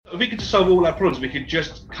we could just solve all our problems, we could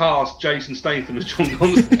just cast Jason Statham as John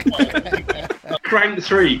Constantine. Crank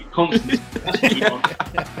 3, Constantine. That's what we want.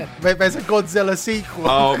 There's a Godzilla sequel.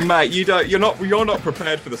 Oh, Matt, you're not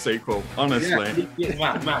prepared for the sequel, honestly.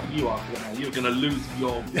 Yeah, Matt, you are. You're going to lose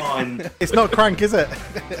your mind. It's not Crank, is it?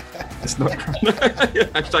 It's not Crank.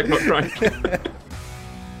 Hashtag not Crank.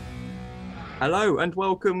 Hello and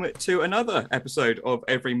welcome to another episode of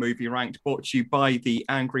Every Movie Ranked, brought to you by the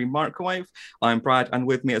Angry Microwave. I'm Brad, and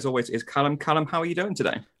with me as always is Callum. Callum, how are you doing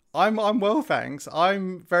today? I'm well, thanks.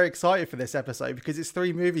 I'm very excited for this episode because it's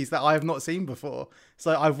 3 movies that I have not seen before.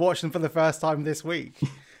 So I've watched them for the first time this week.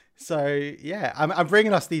 So yeah, I'm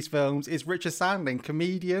bringing us these films is Richard Sandling,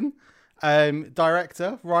 comedian,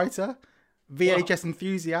 director, writer, VHS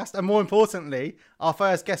enthusiast, and more importantly, our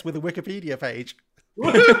first guest with a Wikipedia page.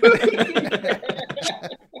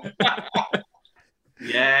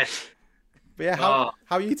 Yes. But yeah, how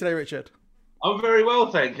are you today, Richard? I'm very well,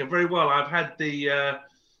 thank you. Very well. I've had I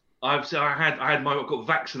got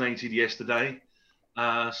vaccinated yesterday,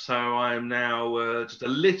 so I'm now just a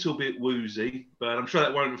little bit woozy, but I'm sure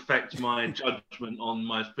that won't affect my judgment on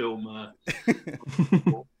my film.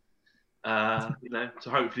 So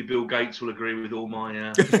hopefully Bill Gates will agree with all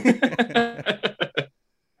my.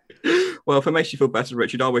 Well, if it makes you feel better,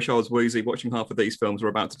 Richard, I wish I was woozy watching half of these films we're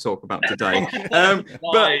about to talk about today.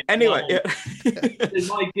 But anyway, It's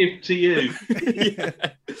my gift to you. Yeah.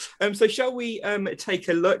 So shall we take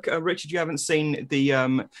a look? Richard, you haven't seen the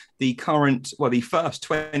first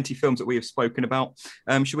 20 films that we have spoken about.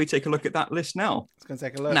 Should we take a look at that list now? Let's go and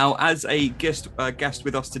take a look. Now, as a guest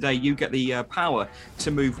with us today, you get the power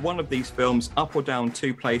to move one of these films up or down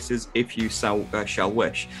 2 places if you shall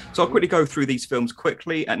wish. So I'll quickly go through these films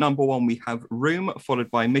quickly. At number 1, we have Room,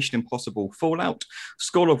 followed by Mission Impossible Fallout,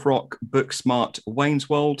 School of Rock, Booksmart, Wayne's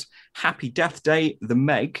World, Happy Death Day, The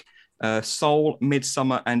Meg, Soul,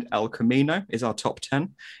 Midsummer, and El Camino is our top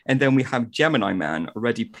 10. And then we have Gemini Man,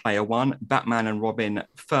 Ready Player One, Batman and Robin,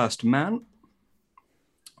 First Man,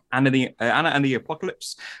 Anna and the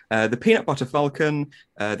Apocalypse, The Peanut Butter Falcon,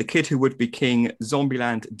 The Kid Who Would Be King,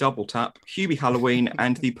 Zombieland Double Tap, Hubie Halloween,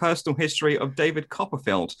 and The Personal History of David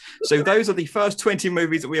Copperfield. So those are the first 20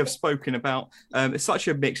 movies that we have spoken about. It's such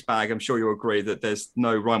a mixed bag. I'm sure you'll agree that there's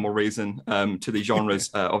no rhyme or reason to the genres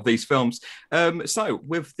of these films. So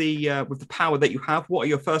with the power that you have, what are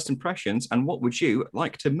your first impressions, and what would you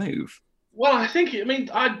like to move? Well, I think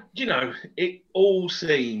it all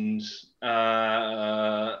seems.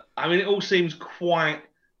 It all seems quite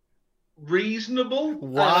reasonable.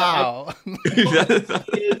 Wow. I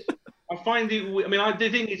find it. The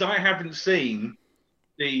thing is, I haven't seen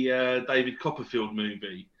the David Copperfield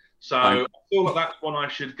movie, so I feel like that's one I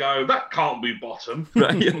should go. That can't be bottom.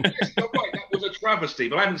 Right. Yes, you're right, that was a travesty,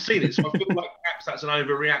 but I haven't seen it, so I feel like perhaps that's an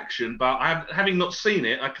overreaction. But having not seen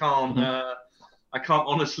it, I can't. I can't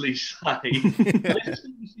honestly say.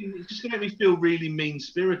 It's just going to make me feel really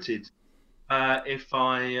mean-spirited if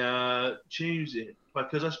I choose it.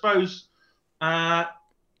 Because I suppose I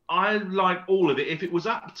like all of it. If it was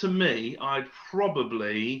up to me, I'd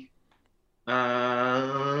probably...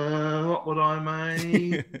 what would I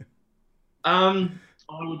make? I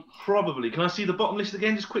would probably... Can I see the bottom list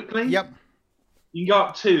again just quickly? Yep. You can go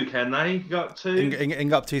up 2, can they? You can go up 2? You can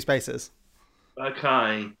go up 2 spaces.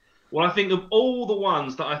 Okay. Well, I think of all the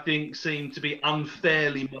ones that I think seem to be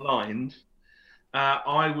unfairly maligned,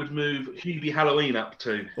 I would move Hubie Halloween up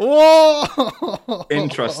to. Whoa!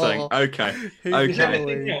 Interesting. Okay.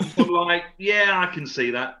 Everything else, I'm like, yeah, I can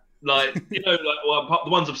see that. Like, the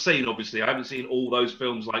ones I've seen, obviously, I haven't seen all those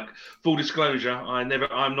films. Like, full disclosure, I'm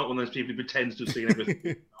not one of those people who pretends to have seen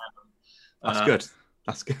everything. That's good.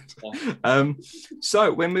 That's good.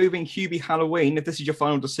 So we're moving Hubie Halloween, if this is your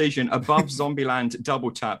final decision, above Zombieland Double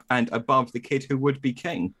Tap and above The Kid Who Would Be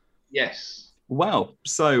King. Yes. Wow.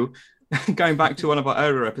 So going back to one of our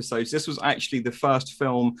earlier episodes, this was actually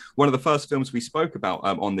one of the first films we spoke about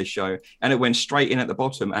on this show, and it went straight in at the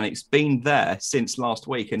bottom, and it's been there since last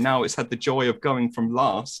week, and now it's had the joy of going from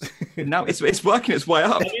last. Now it's working its way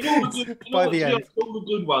up. All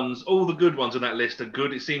the good ones on that list are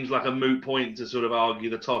good. It seems like a moot point to sort of argue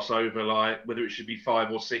the toss over, like whether it should be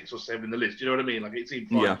 5 or 6 or 7 in the list. You know what I mean? Like it seemed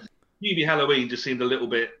fine. Yeah. Hubie Halloween just seemed a little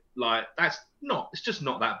bit like it's just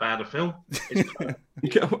not that bad a film.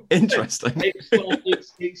 Interesting.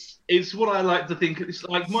 It's what I like to think. It's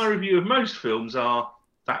like my review of most films are.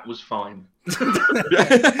 That was fine. It's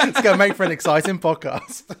going to make for an exciting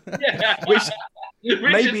podcast. Yeah. That was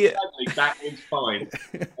fine.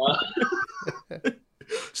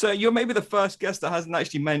 So you're maybe the first guest that hasn't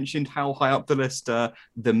actually mentioned how high up the list The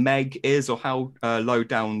Meg is, or how low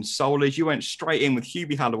down Soul is. You went straight in with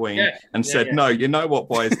Hubie Halloween and said, no, you know what,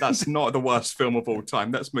 boys, that's not the worst film of all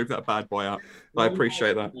time. Let's move that bad boy up. I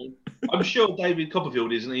appreciate that. I'm sure David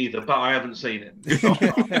Copperfield isn't either, but I haven't seen it.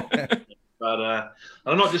 But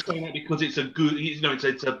I'm not just saying that because it's a good,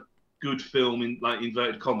 it's a good film in like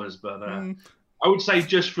inverted commas. But I would say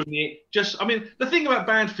the thing about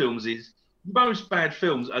bad films is most bad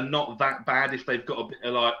films are not that bad if they've got a bit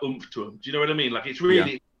of like oomph to them. Do you know what I mean? Like it's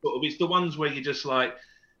really it's the ones where you're just like,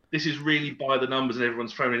 this is really by the numbers and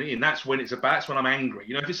everyone's throwing it in. That's when that's when I'm angry.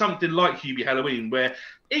 You know, if it's something like Hubie Halloween, where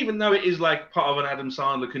even though it is like part of an Adam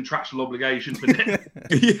Sandler contractual obligation for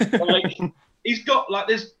like, he's got like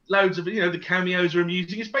there's loads of the cameos are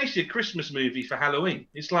amusing. It's basically a Christmas movie for Halloween.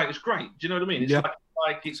 It's great. Do you know what I mean? It's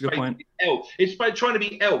like it's basically Elf. It's trying to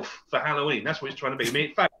be Elf for Halloween. That's what it's trying to be. I mean,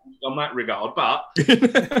 it fails on that regard, but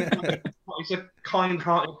it's a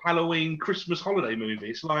kind-hearted Halloween Christmas holiday movie.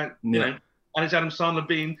 It's like you know. And it's Adam Sandler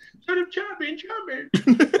being sort of charming.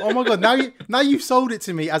 Oh my god! Now you've sold it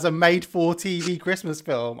to me as a made-for-TV Christmas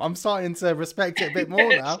film. I'm starting to respect it a bit more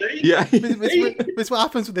now. Yeah, this is what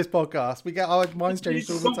happens with this podcast. We get our minds changed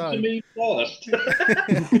all the time. To me first.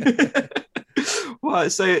 Well,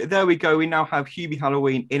 so there we go. We now have Hubie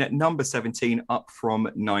Halloween in at number 17, up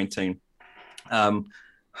from 19. I'm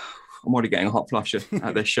already getting a hot flush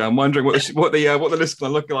at this show. I'm wondering what the list is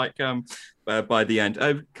going to look like by the end.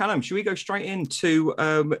 Callum, should we go straight into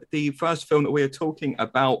the first film that we are talking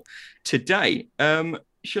about today?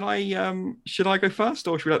 Should I go first,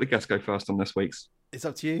 or should we let the guest go first on this week's? It's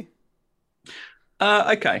up to you.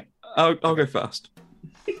 Okay, I'll go first.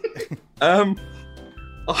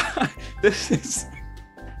 This is.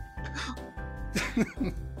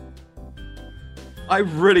 I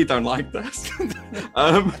really don't like this.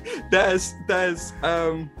 There's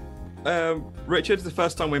Richard, the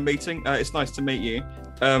first time we're meeting. It's nice to meet you.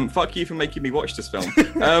 Fuck you for making me watch this film.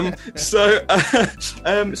 So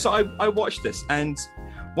I watched this, and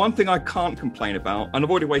one thing I can't complain about, and I've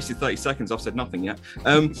already wasted 30 seconds, I've said nothing yet.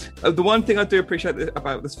 The one thing I do appreciate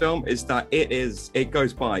about this film is that it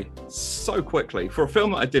goes by so quickly. For a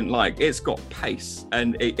film that I didn't like, it's got pace,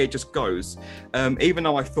 and it just goes. Even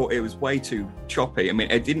though I thought it was way too choppy, I mean,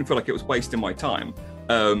 it didn't feel like it was wasting my time.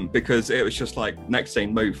 Because it was just like, next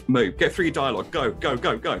scene, move, get through your dialogue, go.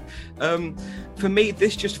 For me,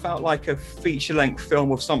 this just felt like a feature-length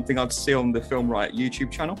film of something I'd see on the Film Riot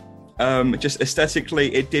YouTube channel. Just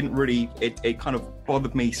aesthetically, it didn't really, it kind of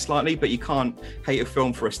bothered me slightly, but you can't hate a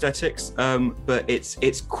film for aesthetics. But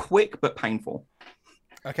it's quick but painful.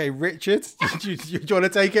 Okay, Richard, do you want to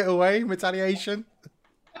take it away? Retaliation?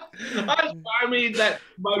 I mean, that's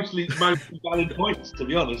mostly valid points, to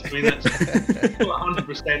be honest. I mean, that's not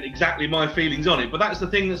 100% exactly my feelings on it, but that's the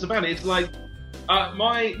thing that's about it. It's like,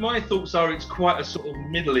 my thoughts are it's quite a sort of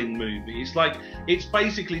middling movie. It's like, it's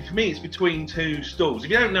basically, for me, it's between two stools.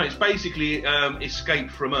 If you don't know, it's basically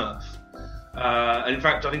Escape from Earth. And in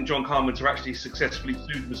fact, I think John Carpenter actually successfully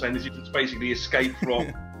sued them, saying this is basically Escape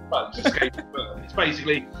from... Escape from Earth. It's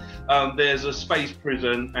basically... there's a space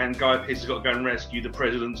prison, and Guy Pearce has got to go and rescue the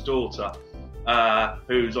president's daughter,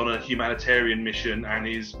 who's on a humanitarian mission and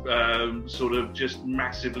is sort of just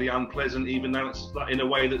massively unpleasant, even though it's like, in a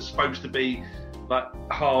way that's supposed to be like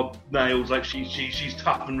hard nails, like she's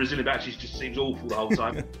tough and resilient, but she just seems awful the whole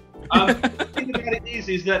time. The thing about it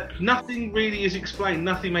is that nothing really is explained,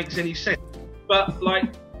 nothing makes any sense. But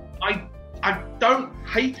like, I don't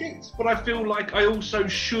hate it, but I feel like I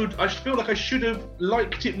should have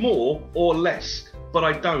liked it more or less, but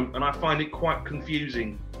I don't, and I find it quite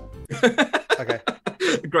confusing. Okay.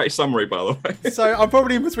 Great summary, by the way. So I'm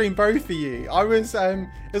probably in between both of you. I was, it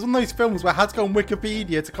was one of those films where I had to go on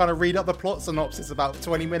Wikipedia to kind of read up the plot synopsis about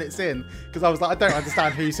 20 minutes in, because I was like, I don't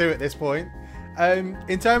understand who's who at this point.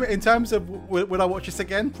 In terms of, would I watch this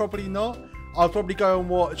again? Probably not. I'll probably go and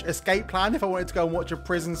watch Escape Plan if I wanted to go and watch a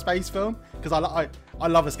prison space film, because I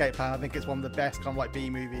love Escape Plan. I think it's one of the best kind of like B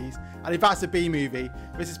movies. And if that's a B movie,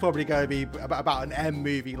 this is probably going to be about an M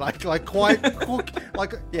movie, like quite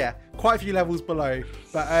quite a few levels below.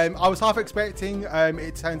 But I was half expecting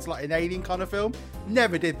it turns like an Alien kind of film.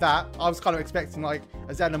 Never did that. I was kind of expecting like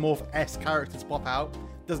a Xenomorph-esque character to pop out.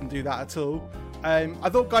 Doesn't do that at all. I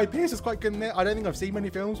thought Guy Pearce was quite good in it. I don't think I've seen many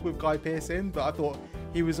films with Guy Pearce in, but I thought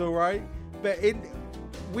he was all right. But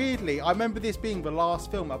weirdly, I remember this being the last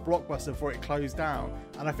film at Blockbuster before it closed down,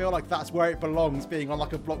 and I feel like that's where it belongs, being on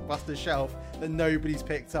like a Blockbuster shelf that nobody's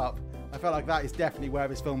picked up. I felt like that is definitely where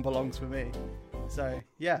this film belongs for me. So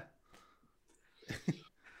yeah.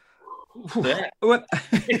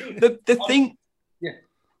 The thing. Yeah.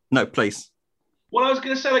 No, please. Well, I was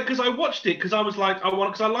going to say, like, because I watched it because I was like,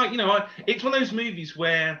 because I like, it's one of those movies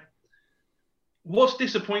where what's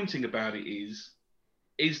disappointing about it is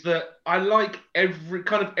that I like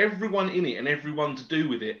everyone in it and everyone to do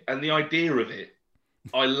with it and the idea of it.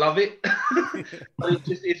 I love it, but it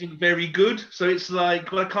just isn't very good. So it's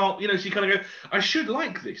like, well, I can't, so you kind of go, I should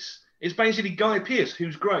like this. It's basically Guy Pearce,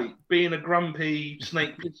 who's great, being a grumpy,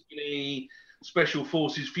 Snake Plissken-y, Special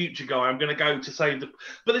Forces future guy. I'm going to go to save the...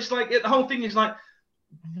 But it's like, the whole thing is like,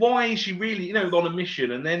 why is she really, on a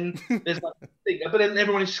mission? And then there's like, but then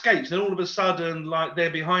everyone escapes. And then all of a sudden, like, they're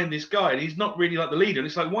behind this guy, and he's not really like the leader. And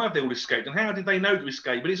it's like, why have they all escaped? And how did they know to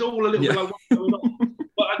escape? But it's all a little bit like, what's going on?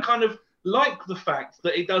 But I kind of like the fact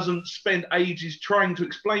that it doesn't spend ages trying to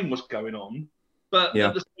explain what's going on. But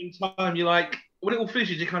at the same time, you're like, when it all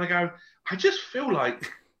finishes, you kind of go, I just feel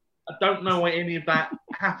like I don't know why any of that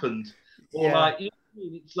happened. Or like,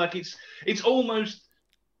 it's like it's almost...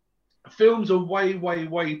 Films are way, way,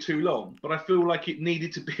 way too long, but I feel like it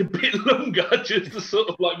needed to be a bit longer just to sort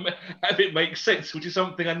of like have it make sense, which is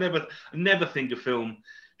something I never think a film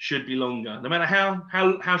should be longer. No matter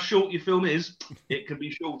how short your film is, it can be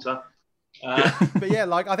shorter. But yeah,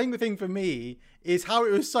 like I think the thing for me is how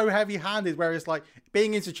it was so heavy-handed, where it's like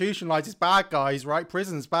being institutionalized is bad, guys, right?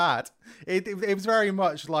 Prison's bad. It was very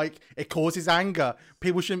much like it causes anger.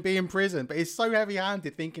 People shouldn't be in prison, but it's so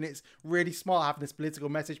heavy-handed, thinking it's really smart having this political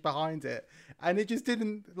message behind it, and it just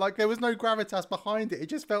didn't, like, there was no gravitas behind it. It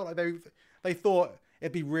just felt like they thought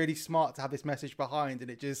it'd be really smart to have this message behind, and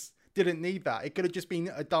it just didn't need that. It could have just been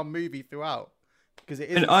a dumb movie throughout, because it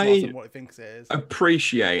isn't smarter than what it thinks it is.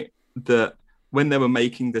 Appreciate that when they were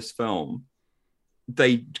making this film,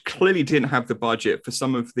 they clearly didn't have the budget for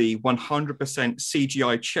some of the 100%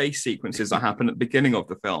 CGI chase sequences that happen at the beginning of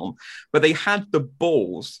the film, but they had the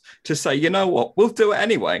balls to say, you know what, we'll do it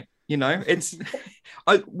anyway. It's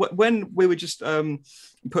when we were just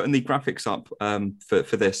putting the graphics up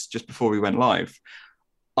for this just before we went live,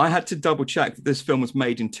 I had to double check that this film was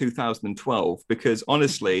made in 2012, because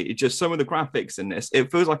honestly, it just, some of the graphics in this, it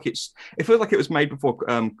feels like it was made before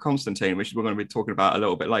Constantine, which we're going to be talking about a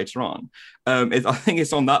little bit later on. I think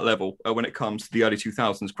it's on that level when it comes to the early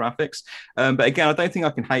 2000s graphics. But again, I don't think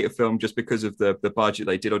I can hate a film just because of the budget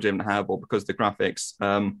they did or didn't have, or because of the graphics.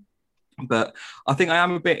 But I think I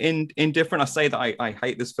am a bit indifferent. I say that I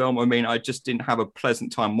hate this film. I mean, I just didn't have a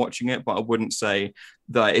pleasant time watching it, but I wouldn't say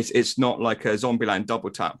that it's not like a Zombieland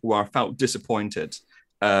Double Tap where I felt disappointed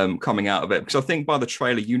coming out of it. Because I think by the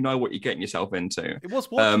trailer, you know what you're getting yourself into. It was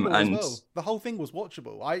watchable as well. The whole thing was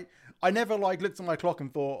watchable. I never looked at my clock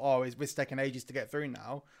and thought, oh, it's taking ages to get through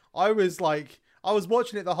now. I was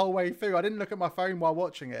watching it the whole way through. I didn't look at my phone while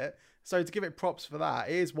watching it. So to give it props for that,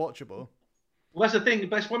 it is watchable. Well, that's the thing.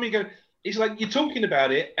 But when you go, it's like you're talking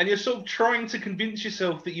about it and you're sort of trying to convince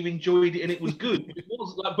yourself that you enjoyed it and it was good. It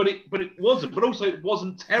was like, but it wasn't. But also, it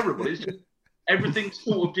wasn't terrible. It's just everything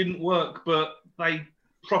sort of didn't work, but they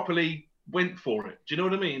properly went for it. Do you know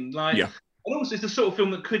what I mean? Like, yeah. And also, it's the sort of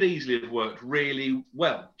film that could easily have worked really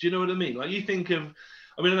well. Do you know what I mean? Like, you think of,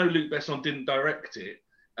 I mean, I know Luc Besson didn't direct it,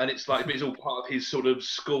 and it's like, but it's all part of his sort of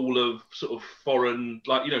school of sort of foreign,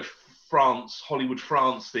 like, Hollywood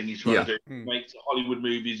France thing he's trying to do. Make Hollywood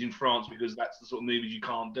movies in France because that's the sort of movies you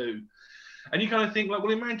can't do. And you kind of think, like,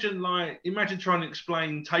 well, imagine trying to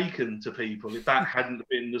explain Taken to people if that hadn't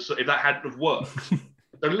been if that hadn't have worked. So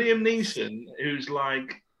Liam Neeson, who's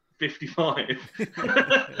like 55,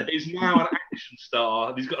 is now an action star,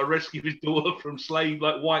 and he's got to rescue his daughter from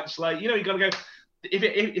white slave. You got to go. If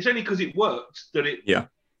it's only because it worked that it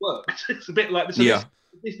worked. It's a bit like this. Yeah.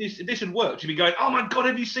 If this had worked, you'd be going, oh my God,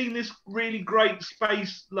 have you seen this really great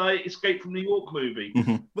space, like, Escape from New York movie?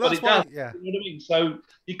 Mm-hmm. Well, but it does, you know what I mean? So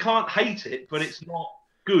you can't hate it, but it's not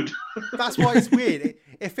good. That's why it's weird.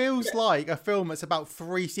 It feels like a film that's about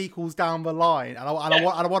 3 sequels down the line, and I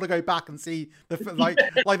want to go back and see the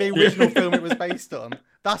original film it was based on.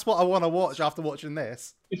 That's what I want to watch after watching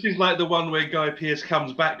this. This is like the one where Guy Pearce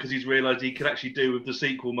comes back because he's realised he can actually do with the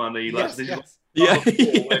sequel money. Like, yes. Where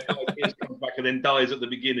Guy Pearce comes back and then dies at the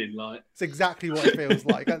beginning. Like, it's exactly what it feels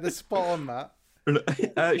like. They're spot on that.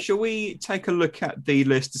 Shall we take a look at the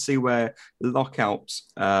list to see where Lockout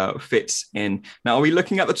fits in? Now, are we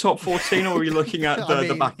looking at the top 14 or are we looking at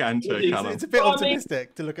the back end? It's a bit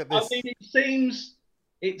optimistic to look at this. I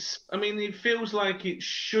mean, it feels like it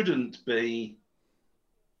shouldn't be.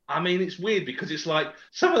 I mean, it's weird because it's like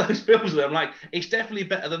some of those films that I'm like, it's definitely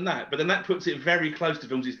better than that, but then that puts it very close to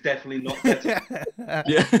films it's definitely not better.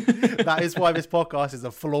 Yeah, that is why this podcast is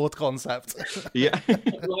a flawed concept. Yeah,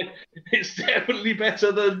 like, it's definitely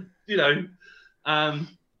better than I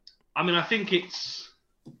mean, I think it's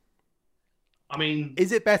I mean,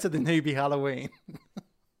 Is it better than Hubie Halloween?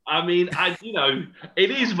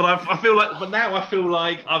 it is, but I feel like, but now I feel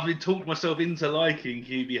like I've been talked myself into liking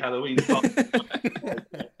Hubie Halloween.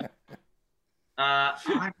 I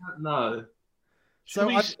don't know. So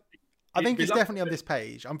I think it's definitely on this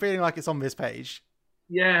page. I'm feeling like it's on this page.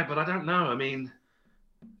 Yeah, but I don't know. I mean,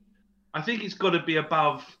 I think it's got to be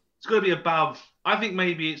above. It's got to be above. I think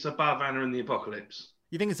maybe it's above Anna and the Apocalypse.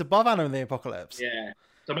 You think it's above Anna and the Apocalypse? Yeah.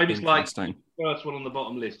 So maybe it's like the first one on the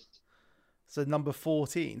bottom list. So number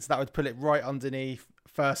 14. So that would put it right underneath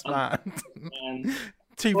First Man.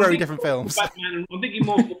 Two Well, very different films. I'm thinking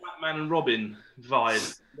more of the Batman and Robin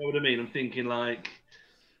vibe. You know what I mean? I'm thinking like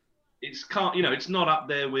it's not up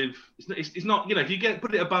there with. It's not. If you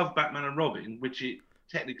put it above Batman and Robin, which it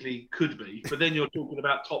technically could be, but then you're talking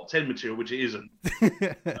about top 10 material, which it isn't.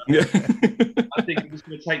 I think I'm just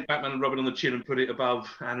going to take Batman and Robin on the chin and put it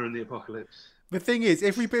above Anna and the Apocalypse. The thing is,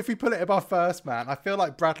 if we put it above First Man, I feel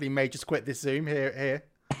like Bradley may just quit this Zoom here.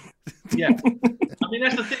 Yeah, I mean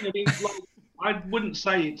that's the thing. I mean, I wouldn't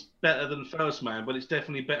say it's better than First Man, but it's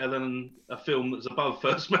definitely better than a film that's above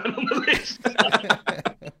First Man on the list.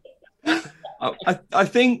 I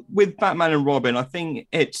think with Batman and Robin, I think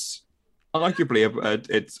it's arguably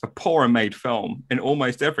it's a poorer made film in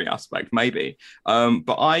almost every aspect, maybe.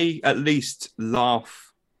 But I at least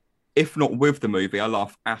laugh, if not with the movie, I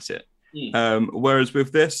laugh at it. Whereas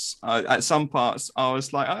with this, at some parts, I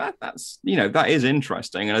was like, that is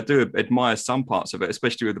interesting. And I do admire some parts of it,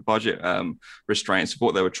 especially with the budget restraints of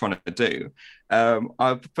what they were trying to do.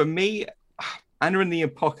 For me, Anna and the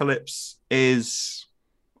Apocalypse is,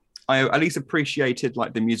 I at least appreciated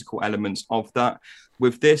like the musical elements of that.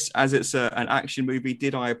 With this, as it's an action movie,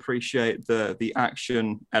 did I appreciate the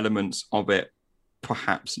action elements of it?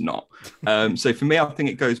 Perhaps not. So for me, I think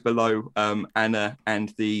it goes below Anna and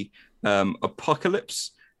the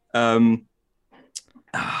Apocalypse. But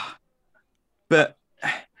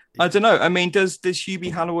I don't know. I mean, does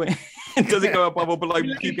Hubie Halloween does it go above or below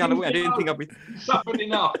Hubie Halloween? I didn't think I'd be suffered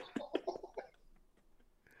enough.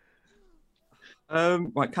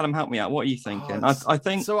 Right, Callum, help me out. What are you thinking? I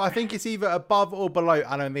think so. I think it's either above or below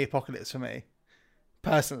Anna and the Apocalypse for me,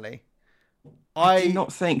 personally. I did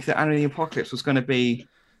not think that Anna and the Apocalypse was going to be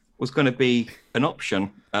an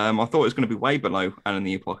option. I thought it was going to be way below Anna and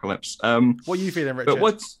the Apocalypse. What are you feeling, Richard?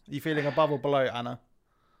 But are you feeling above or below Anna?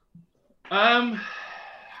 No.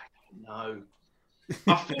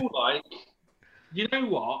 I feel like, you know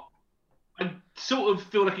what? I sort of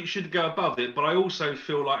feel like it should go above it, but I also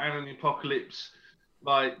feel like Anna and the Apocalypse,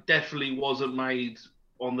 like, definitely wasn't made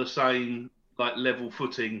on the same like level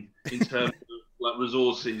footing in terms of like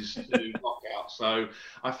resources to knock out. So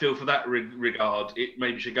I feel for that regard, it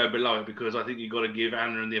maybe should go below it, because I think you've got to give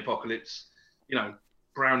Anna and the Apocalypse,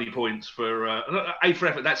 brownie points for A for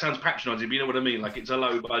effort. That sounds patronising, but you know what I mean. Like, it's a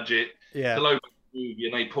low budget, it's a low budget movie,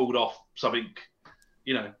 and they pulled off something.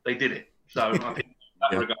 They did it. So I think in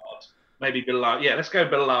that regard, maybe below. Yeah, let's go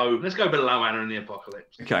below. Let's go below Anna and the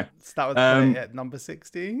Apocalypse. Okay, so that was at number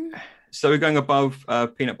 16. So we're going above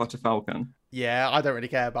Peanut Butter Falcon. Yeah, I don't really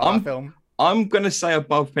care about that film. I'm going to say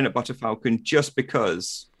above Peanut Butter Falcon just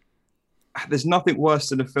because there's nothing worse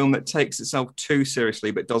than a film that takes itself too seriously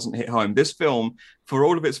but doesn't hit home. This film, for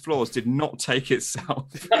all of its flaws, did not take itself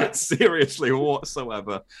seriously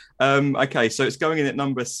whatsoever. Okay, so it's going in at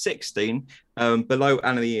number 16, below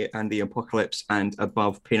Anna and the Apocalypse and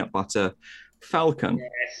above Peanut Butter Falcon.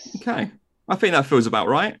 Yes. Okay, I think that feels about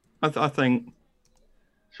right. I think...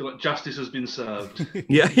 I feel like justice has been served.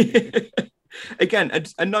 Yeah. Again,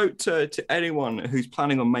 a note to anyone who's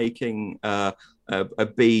planning on making a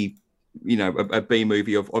B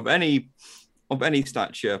movie of any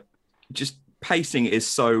stature. Just pacing is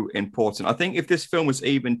so important. I think if this film was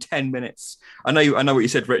even 10 minutes, I know what you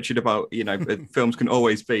said, Richard, about films can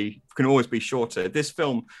always be shorter. This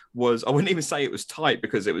film was, I wouldn't even say it was tight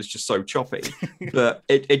because it was just so choppy, but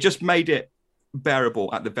it just made it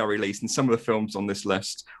bearable at the very least. And some of the films on this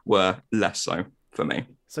list were less so for me.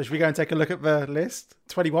 So should we go and take a look at the list?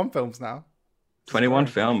 21 films now. 21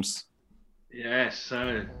 films. Yes,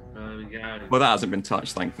 so there we go. Well, that hasn't been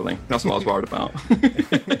touched, thankfully. That's what I was worried about.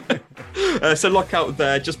 So Lockout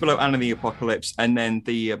there, just below Anna and the Apocalypse. And then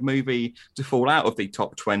the movie to fall out of the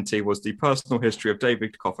top 20 was The Personal History of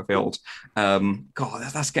David Copperfield. God,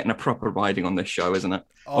 that's getting a proper riding on this show, isn't it?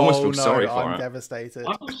 I almost feel sorry for I'm it. devastated.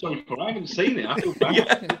 I feel sorry for it. I haven't seen it. I feel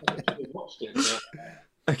bad. I watched it. But...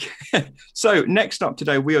 Okay, so next up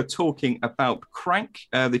today, we are talking about Crank,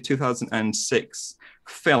 the 2006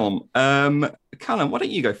 film. Callum, why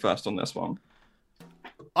don't you go first on this one?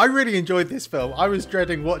 I really enjoyed this film. I was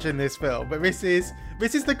dreading watching this film, but this is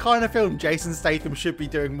the kind of film Jason Statham should be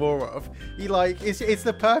doing more of. It's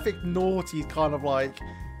the perfect naughty kind of like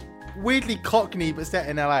weirdly Cockney but set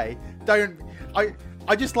in LA.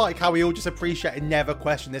 I just like how we all just appreciate and never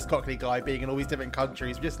question this Cockney guy being in all these different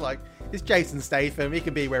countries. Just like, it's Jason Statham, he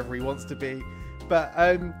can be wherever he wants to be. But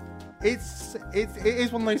it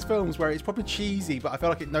is one of those films where it's probably cheesy, but I feel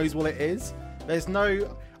like it knows what it is.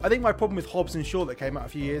 I think my problem with Hobbs and Shaw that came out a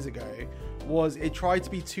few years ago was it tried to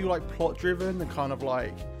be too like plot driven and kind of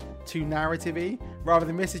like too narrative-y, rather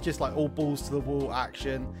than this is just like all balls to the wall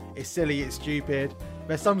action. It's silly, it's stupid.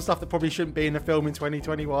 There's some stuff that probably shouldn't be in a film in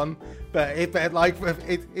 2021, but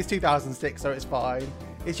it's 2006, so it's fine.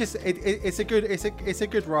 It's just it's a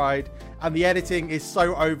good ride, and the editing is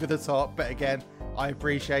so over the top. But again, I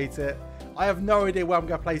appreciate it. I have no idea where I'm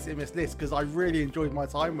going to place it in this list because I really enjoyed my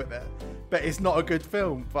time with it. But it's not a good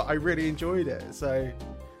film, but I really enjoyed it. So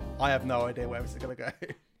I have no idea where this is going to go.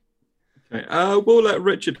 Okay, we'll let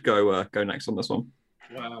Richard go next on this one.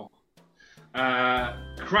 Wow.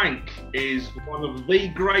 Crank is one of the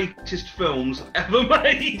greatest films ever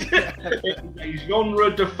made. It's a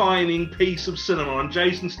genre-defining piece of cinema, and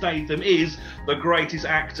Jason Statham is the greatest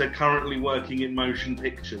actor currently working in motion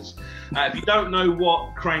pictures. If you don't know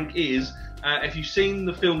what Crank is, if you've seen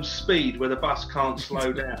the film Speed, where the bus can't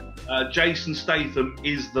slow down, Jason Statham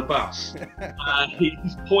is the bus.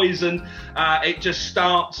 He's poisoned. It just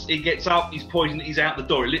starts. He gets up. He's poisoned. He's out the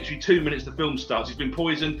door. Literally 2 minutes. The film starts. He's been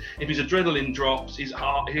poisoned. If his adrenaline drops, he has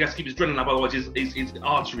to keep his adrenaline up. Otherwise, his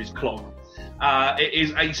arteries clog. It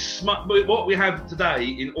is a smart. What we have today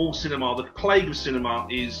in all cinema, the plague of cinema,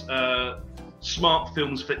 is smart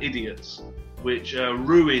films for idiots, which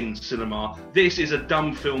ruin cinema. This is a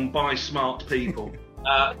dumb film by smart people.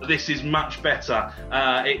 This is much better.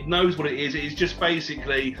 It knows what it is. It is just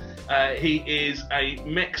basically, he is a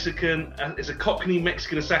Mexican, it's a Cockney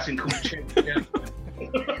Mexican assassin called Chen.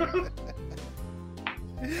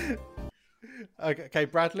 Okay,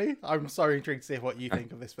 Bradley, I'm so intrigued to see what you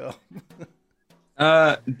think of this film.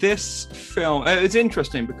 This film, it's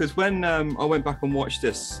interesting because when I went back and watched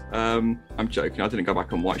this, I'm joking, I didn't go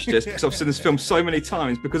back and watch this because I've seen this film so many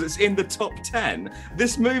times because it's in the top 10.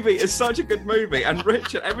 This movie is such a good movie, and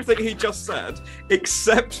Richard, everything he just said,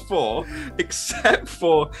 except for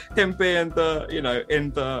him being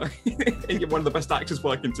in one of the best actors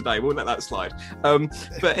working today, we'll let that slide.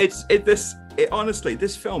 But honestly,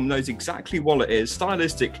 this film knows exactly what it is.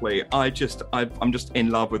 Stylistically, I'm just in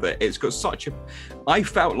love with it. It's got I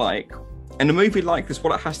felt like, in a movie like this,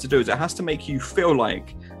 what it has to do is it has to make you feel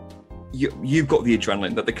like you've got the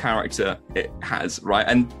adrenaline that the character it has, right?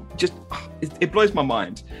 And just it blows my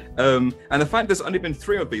mind. And the fact there's only been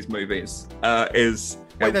 3 of these movies is.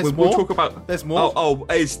 Wait, there's we'll more? talk about. There's more. Oh,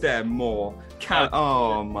 is there more?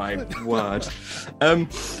 Oh my word!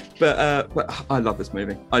 But I love this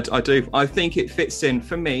movie. I do. I think it fits in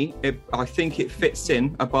for me. I think it fits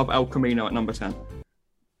in above El Camino at number 10.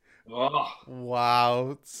 Oh.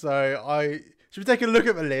 Wow. So should we take a look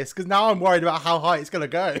at the list? Because now I'm worried about how high it's going to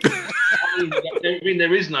go. I mean,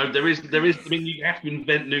 there is. I mean, you have to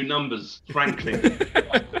invent new numbers, frankly.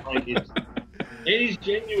 It is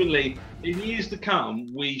genuinely, in years to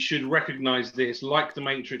come, we should recognise this, like The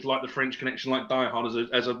Matrix, like The French Connection, like Die Hard,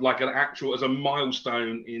 as a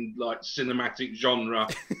milestone in like cinematic genre,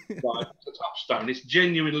 like a touchstone. It's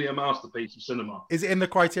genuinely a masterpiece of cinema. Is it in the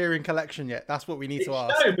Criterion Collection yet? That's what we need to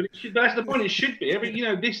ask. No, but that's the point. It should be.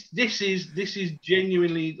 This is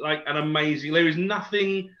genuinely like an amazing. There is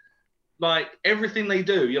nothing like everything they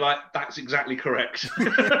do. You're like, that's exactly correct.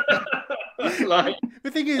 Like the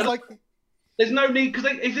thing is, like. There's no need, because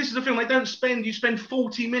if this is a film, you spend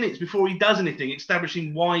 40 minutes before he does anything,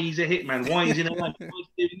 establishing why he's a hitman, why he's in a why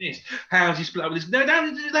he's doing this, how's he split up with this. No,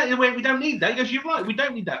 don't do that. We don't need that. He goes, you're right, we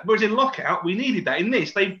don't need that. Whereas in Lockout, we needed that. In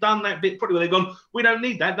this, they've done that bit probably where they've gone, we don't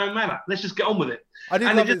need that, don't matter. Let's just get on with it. I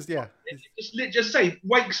didn't love this, yeah. Just say,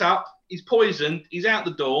 wakes up, he's poisoned, he's out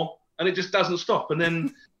the door, and it just doesn't stop. And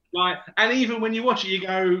then, and even when you watch it, you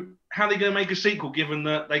go, how are they going to make a sequel given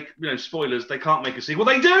that they, spoilers, they can't make a sequel?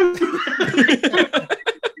 They do!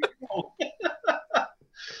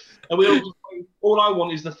 And all I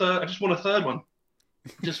want is the third. I just want a third one.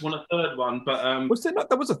 Just want a third one. But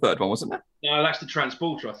there was a third one, wasn't there? No, that's the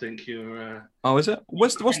Transporter, I think. Oh, is it?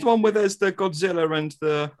 What's the one where there's the Godzilla and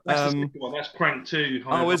the... That's the second one. That's Crank 2.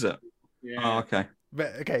 Oh, is it? Yeah. Oh, okay.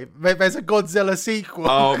 Okay, there's a Godzilla sequel.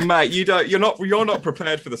 Oh, Matt, you're not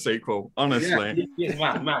prepared for the sequel, honestly.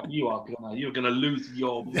 Yeah, Matt, you're gonna lose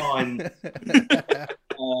your mind. I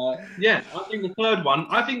think the third one.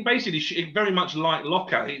 I think basically very much like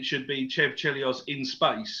Lockout, it should be Chev Chelios in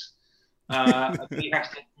space, He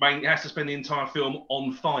has to spend the entire film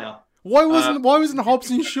on fire. Why wasn't Hobbs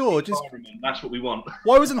and Shaw just? That's what we want.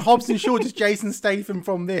 Why wasn't Hobbs and Shaw just Jason Statham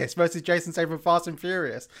from this versus Jason Statham from Fast and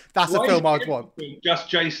Furious? That's a film I'd want. Just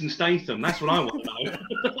Jason Statham. That's what I want to know.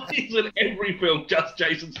 He's in every film, just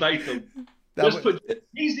Jason Statham.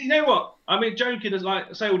 You know what? I mean, joking as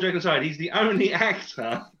like say all joking aside, he's the only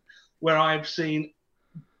actor where I've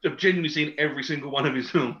genuinely seen every single one of his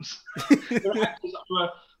films. There are actors who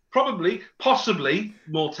are possibly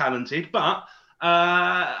more talented, but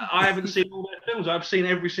I haven't seen all their films. I've seen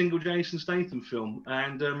every single Jason Statham film,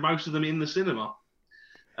 and most of them in the cinema.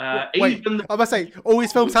 Wait, I must say, all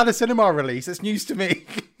his films had a cinema release. It's news to me.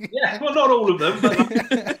 Yeah, well, not all of them, but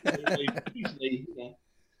usually, yeah.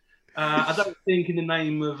 I don't think in the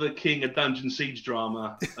name of a king, a Dungeon Siege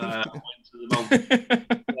drama. I went to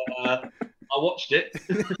the I watched it.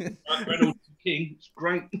 Reynolds King, it's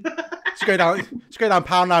great. Just go down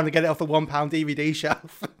Poundland and get it off the £1 DVD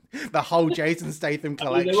shelf. The whole Jason Statham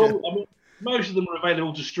collection. Most of them are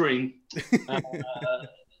available to stream. As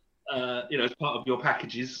part of your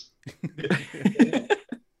packages.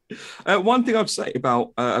 One thing I'd say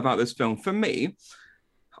about this film, for me,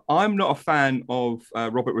 I'm not a fan of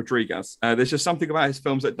Robert Rodriguez. There's just something about his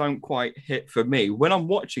films that don't quite hit for me. When I'm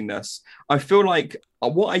watching this, I feel like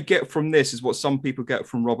what I get from this is what some people get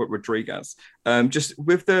from Robert Rodriguez. Just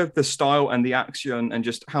with the style and the action and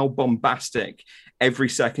just how bombastic every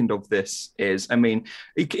second of this is. I mean,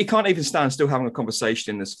 he can't even stand still having a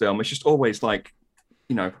conversation in this film. It's just always like,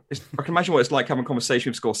 I can imagine what it's like having a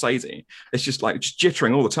conversation with Scorsese. It's just like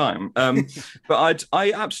jittering all the time. But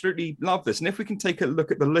I absolutely love this. And if we can take a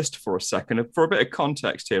look at the list for a second, for a bit of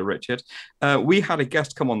context here, Richard, we had a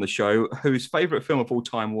guest come on the show whose favourite film of all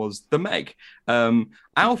time was The Meg.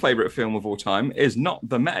 Our favourite film of all time is not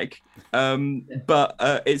The Meg, but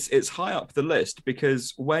it's high up the list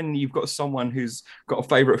because when you've got someone who's got a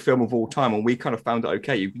favourite film of all time, and we kind of found it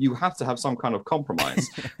okay, you have to have some kind of compromise.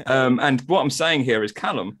 And what I'm saying here is,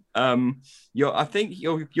 Callum, I think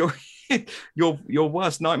your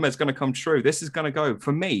worst nightmare is going to come true. This is going to go,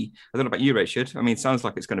 for me, I don't know about you, Richard. I mean, it sounds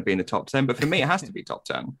like it's going to be in the top 10, but for me, it has to be top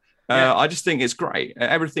 10. Yeah. I just think it's great.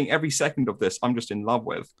 Every second of this, I'm just in love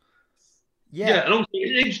with. Yeah, and also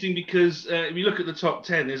it's interesting because if you look at the top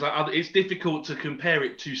 10, there's it's difficult to compare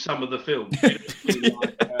it to some of the films. You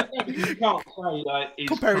can't say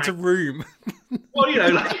compare it to Room. Well,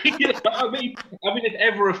 I mean, if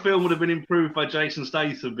ever a film would have been improved by Jason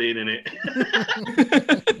Statham being in it,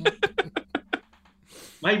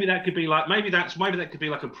 maybe that could be like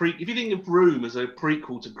a pre. If you think of Room as a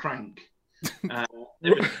prequel to Crank,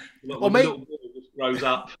 maybe. Grows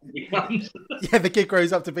up and becomes the kid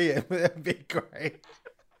grows up to be him. That'd be great.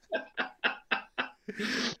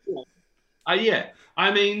 I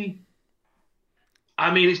mean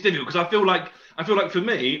it's difficult because I feel like for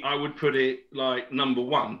me I would put it like number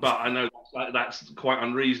one, but I know that's quite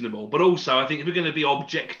unreasonable. But also I think if we're going to be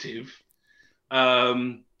objective, where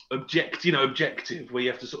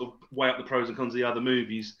you have to sort of weigh up the pros and cons of the other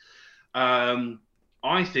movies, I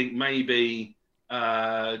think maybe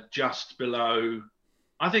just below.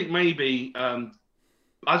 I think maybe. I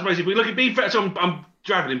suppose if we look at being fair, so I'm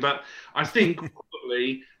travelling, but I think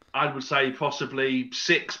probably I would say possibly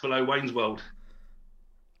 6 below Wayne's World.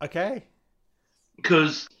 Okay.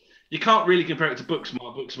 Because you can't really compare it to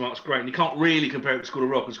Booksmart. Booksmart's great, and you can't really compare it to School of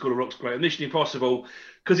Rock, and School of Rock's great. And Mission Impossible,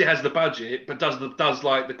 because it has the budget, but does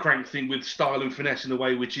like the Crank thing with style and finesse in a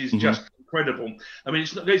way which is just incredible. I mean,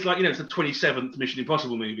 it's like it's the 27th Mission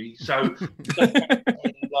Impossible movie, so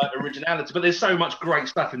like originality. But there's so much great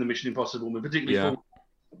stuff in the Mission Impossible movie, particularly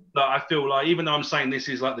that I feel like, even though I'm saying this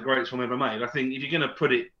is like the greatest film ever made, I think if you're going to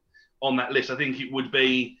put it on that list, I think it would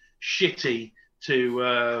be shitty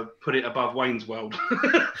to put it above Wayne's World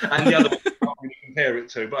and the other one you can't really compare it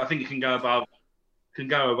to. But I think it can go above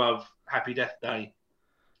Happy Death Day,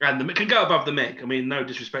 and it can go above The Meg. I mean, no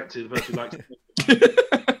disrespect to the person who likes it.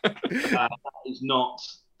 That is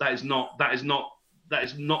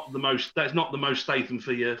not the most Statham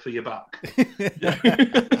for your buck.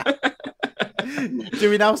 Do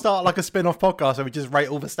we now start like a spin-off podcast where we just rate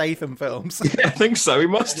all the Statham films? Yeah, I think so. We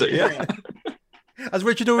must do. Yeah. Has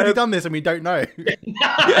Richard already done this and we don't know?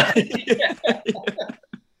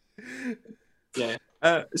 Yeah.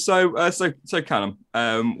 So Callum,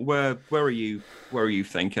 where are you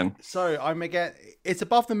thinking? So it's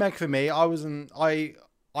above The Meg for me.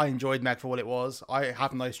 I enjoyed Meg for what it was. I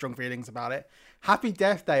have no strong feelings about it. Happy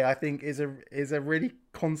Death Day, I think, is a really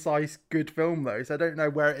concise, good film though. So I don't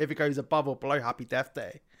know if it goes above or below Happy Death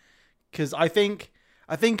Day, because I think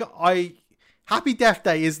Happy Death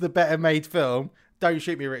Day is the better made film. Don't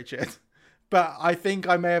shoot me, Richard. but I think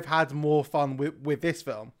I may have had more fun with this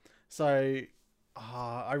film. So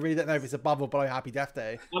I really don't know if it's above or below Happy Death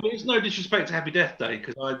Day. I mean, it's no disrespect to Happy Death Day,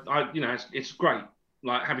 because I you know, it's great.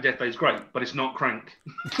 Like, Happy Death Day is great, but it's not Crank.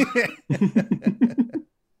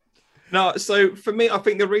 No, so for me, I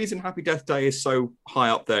think the reason Happy Death Day is so high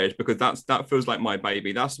up there is because that feels like my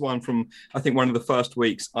baby. That's one from, I think, one of the first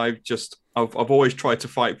weeks. I've always tried to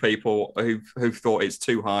fight people who've thought it's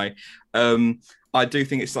too high. I do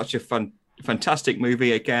think it's such a fantastic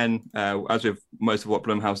movie. Again, as with most of what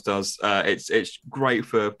Blumhouse does, it's great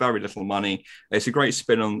for very little money. It's a great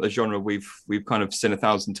spin on a genre we've kind of seen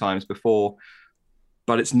 1,000 times before,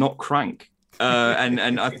 but it's not Crank.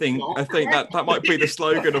 And I think that might be the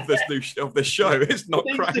slogan of this show. It's not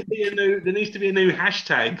Crank. There needs to be a new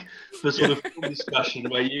hashtag for sort of discussion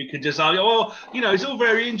where you could just argue, oh, you know, it's all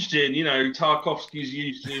very interesting. You know, Tarkovsky's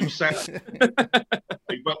used to sound,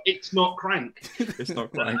 but it's not Crank. It's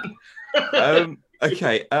not Crank.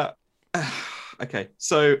 Okay. Okay.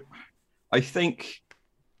 So I think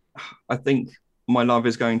My Love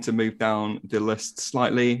is going to move down the list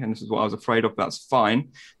slightly, and this is what I was afraid of. That's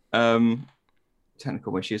fine.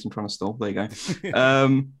 Technical issues, I'm trying to stall. There you go.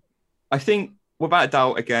 I think, without a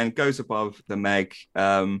doubt, again, goes above the Meg.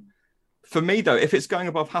 For me, though, if it's going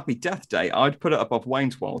above Happy Death Day, I'd put it above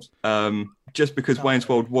Wayne's World, just because Wayne's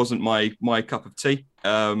World wasn't my cup of tea.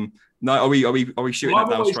 No, are we shooting that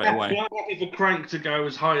down straight away? I'm happy for Crank to go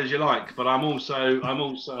as high as you like, but I'm not.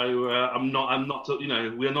 You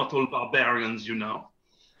know, we're not all barbarians, you know.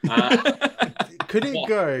 Could it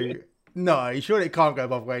go? No, surely it can't go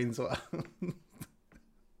above Wayne's World.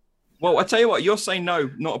 Well, I tell you what, you're saying no,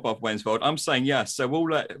 not above Wayne's World. I'm saying yes. So we'll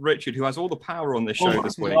let Richard, who has all the power on this show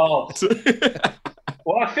this week. Well,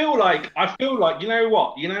 I feel like you know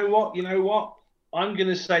what? I'm going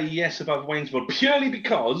to say yes above Wayne's World, purely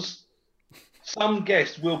because some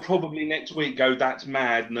guest will probably next week go, that's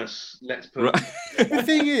madness. Let's put The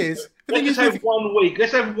thing is, let's have 1 week.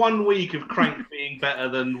 Let's have 1 week of Crank being better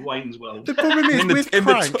than Wayne's World. The problem is with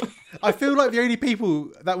Crank, I feel like the only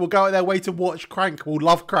people that will go out their way to watch Crank will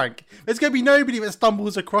love Crank. There's going to be nobody that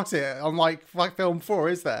stumbles across it on like film 4,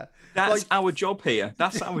 is there? That's our job here.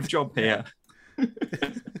 That's our job here.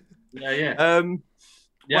 Yeah.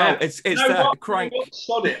 Well, it's Crank.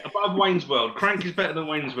 Sod it, above Wayne's World. Crank is better than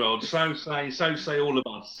Wayne's World. So say all of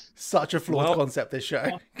us. Such a flawed concept, this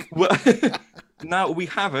show. Well, now we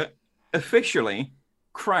have it officially.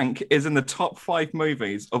 Crank is in the top 5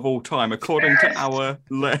 movies of all time, according to our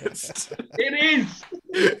list. It is.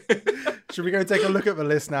 Should we go take a look at the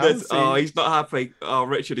list now? Oh, he's not happy. Oh,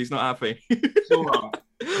 Richard, he's not happy. It's all right.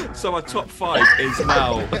 So our top 5 is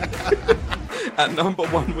now. At number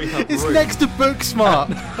 1, we have It's Room. next to Booksmart.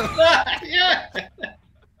 Yeah.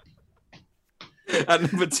 At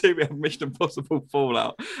number 2, we have Mission Impossible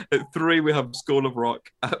Fallout. At 3, we have School of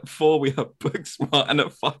Rock. At 4, we have Booksmart. And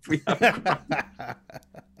at 5, we have Crank.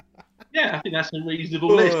 Yeah, I think that's a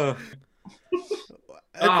reasonable list.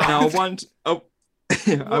 Now,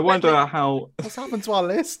 I wonder how... What's happened to our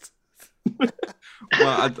list?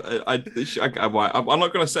 Well, I'm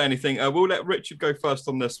not going to say anything. We'll let Richard go first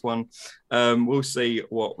on this one. We'll see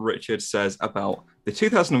what Richard says about the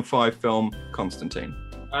 2005 film Constantine.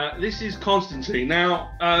 This is Constantine.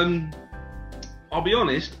 Now, I'll be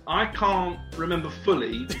honest, I can't remember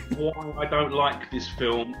fully why I don't like this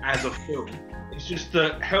film as a film. It's just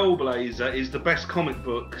that Hellblazer is the best comic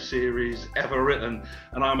book series ever written,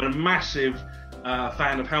 and I'm a massive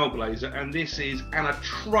fan of Hellblazer, and this is an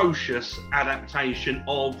atrocious adaptation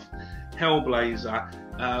of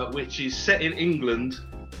Hellblazer, which is set in England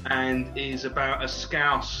and is about a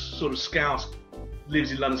Scouse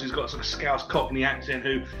lives in London, so he's got a sort of Scouse Cockney accent,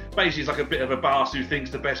 who basically is like a bit of a bastard who thinks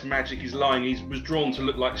the best magic is lying. He was drawn to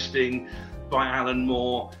look like Sting by Alan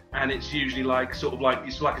Moore, and it's usually it's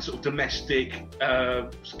like a sort of domestic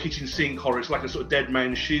kitchen sink horror. It's like a sort of Dead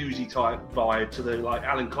Man Shoesy type vibe to the like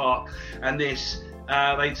Alan Clark, and this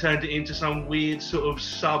they turned it into some weird sort of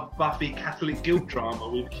sub-Buffy Catholic guilt drama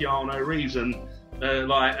with Keanu Reeves, and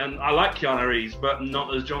I like Keanu Reeves, but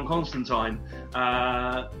not as John Constantine.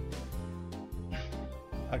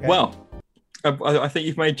 Okay. Well, I think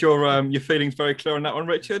you've made your feelings very clear on that one,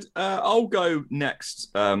 Richard. I'll go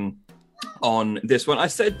next on this one. I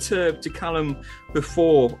said to Callum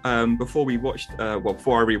before we watched,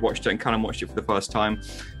 before I rewatched it and Callum watched it for the first time,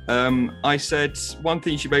 I said one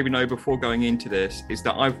thing you should maybe know before going into this is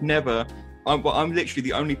that I'm literally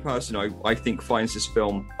the only person I think finds this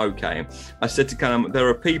film okay. I said to Callum, there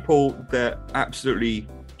are people that absolutely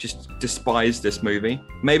just despise this movie.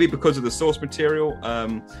 Maybe because of the source material,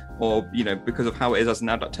 or because of how it is as an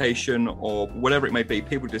adaptation, or whatever it may be.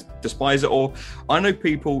 People just despise it. Or I know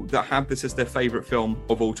people that have this as their favorite film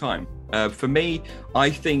of all time. For me, I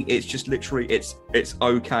think it's just literally it's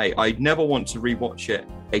okay. I'd never want to rewatch it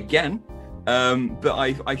again. But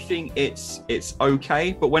I think it's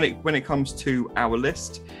okay. But when it comes to our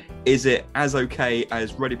list, is it as okay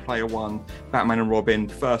as Ready Player One, Batman and Robin,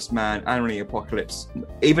 First Man, and the Apocalypse,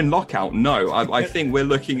 even Lockout? No, I think we're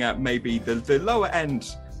looking at maybe the lower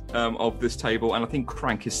end of this table, and I think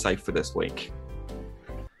Crank is safe for this week.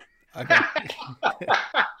 Okay.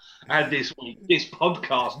 And this week, this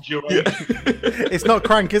podcast duration. Yeah. It's not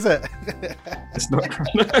Crank, is it? It's not Crank.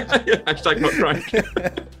 Hashtag not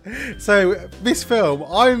Crank. So this film,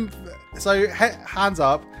 hands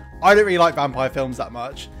up, I don't really like vampire films that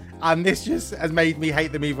much, and this just has made me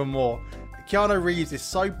hate them even more. Keanu Reeves is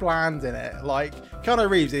so bland in it. Like, Keanu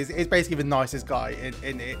Reeves is basically the nicest guy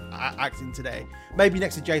in acting today. Maybe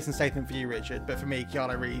next to Jason Statham for you, Richard, but for me,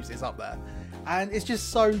 Keanu Reeves is up there. And it's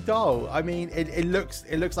just so dull. I mean, it looks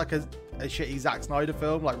like a shitty Zack Snyder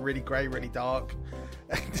film, like really grey, really dark.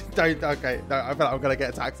 I feel like I'm gonna get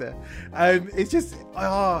attacked here. It's just,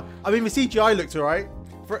 I mean, the CGI looked alright.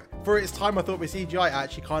 For its time, I thought the CGI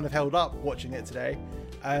actually kind of held up watching it today.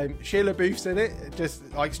 Sheila Booth's in it,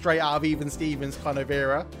 just like straight out of Even Stevens kind of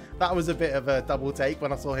era. That was a bit of a double take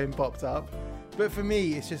when I saw him popped up. But for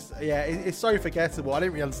me, it's just, it's so forgettable. I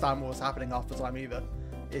didn't really understand what was happening half the time either.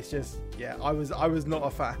 It's just, I was not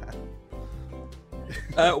a fan.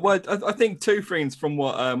 Well, I think two things from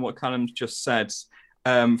what Callum's just said.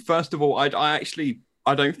 First of all, I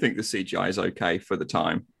don't think the CGI is okay for the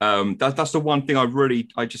time. That's the one thing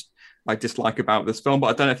I dislike about this film, but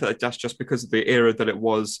I don't know if that's just because of the era that it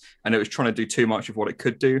was, and it was trying to do too much of what it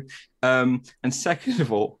could do. And second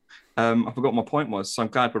of all, I forgot what my point was, so I'm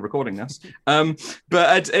glad we're recording this. But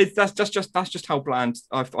that's just how bland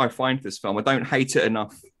I find this film. I don't hate it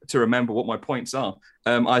enough to remember what my points are.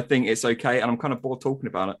 I think it's okay, and I'm kind of bored talking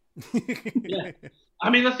about it. Yeah, I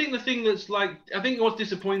mean, I think the thing that's I think what's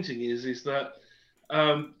disappointing is that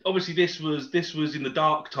obviously this was in the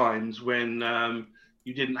dark times when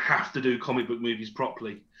you didn't have to do comic book movies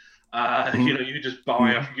properly. You just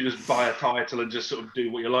buy a title and just sort of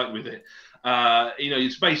do what you like with it.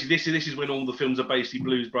 It's basically this is when all the films are basically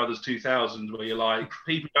Blues Brothers 2000, where you're like,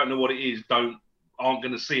 people who don't know what it is aren't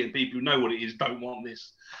going to see it, and people who know what it is don't want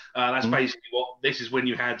this. That's basically what this is, when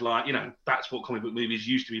you had that's what comic book movies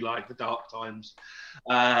used to be like, the dark times.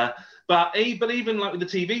 But even like with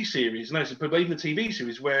the TV series, but even the TV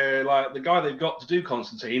series where like the guy they've got to do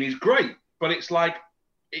Constantine is great, but it's like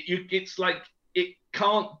it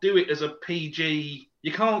can't do it as a PG.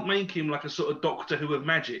 You can't make him like a sort of Doctor Who of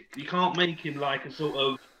magic. You can't make him like a sort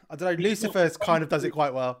of... I don't know, Lucifer kind of does it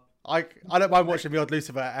quite well. I don't mind watching the odd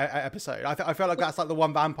Lucifer episode. I feel like that's like the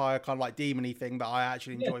one vampire kind of like demon-y thing that I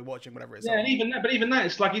actually enjoy watching whenever it's on. And even that,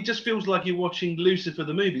 it's like, it just feels like you're watching Lucifer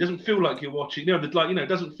the movie. It doesn't feel like you're watching, it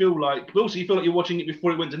doesn't feel like... But also you feel like you're watching it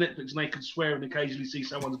before it went to Netflix and they could swear and occasionally see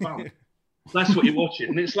someone's bum. That's what you're watching.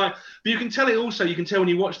 And it's like... But you can tell when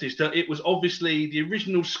you watch this that it was obviously the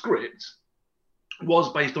original script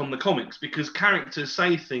was based on the comics, because characters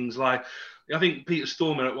say things like, I think Peter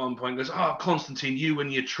Stormare at one point goes, "Oh, Constantine, you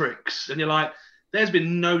and your tricks," and you're like, "There's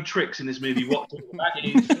been no tricks in this movie whatsoever." That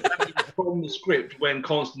is from the script when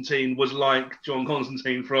Constantine was like John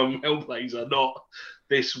Constantine from Hellblazer, not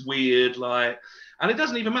this weird and it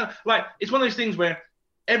doesn't even matter. Like, it's one of those things where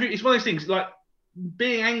like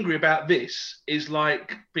being angry about this is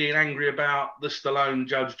like being angry about the Stallone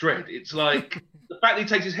Judge Dredd. It's like the fact that he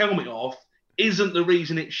takes his helmet off isn't the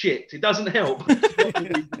reason it's shit. It doesn't help.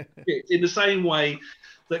 In the same way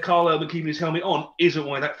that Carl Urban keeping his helmet on isn't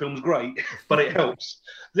why that film's great, but it helps.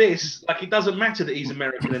 This, it doesn't matter that he's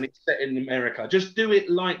American and it's set in America. Just do it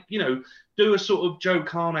do a sort of Joe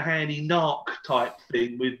Carnahan-y narc type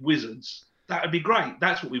thing with wizards. That would be great.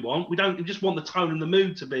 That's what we want. We just want the tone and the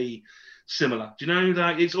mood to be similar. Do you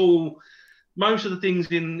know? It's all... Most of the things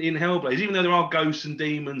in Hellblazer, even though there are ghosts and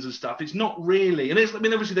demons and stuff, it's not really. And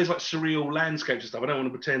obviously there's like surreal landscapes and stuff. I don't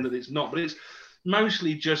want to pretend that it's not, but it's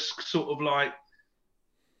mostly just sort of like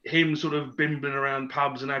him sort of bimbling around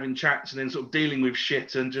pubs and having chats and then sort of dealing with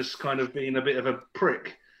shit and just kind of being a bit of a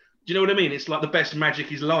prick. Do you know what I mean? It's like the best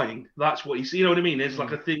magic is lying. That's what you know what I mean? It's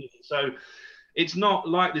like a thing. So it's not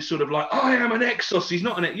like this sort of like, I am an exorcist. He's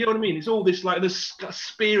not you know what I mean? It's all this like this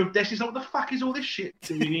spear of destiny. It's like, what the fuck is all this shit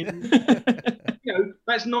doing?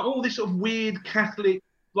 That's not all this sort of weird Catholic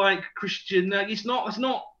like Christian. That's not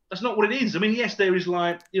what it is. I mean, yes, there is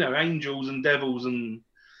like angels and devils and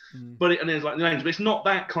but and there's like the names, but it's not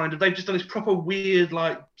that kind of. They've just done this proper weird,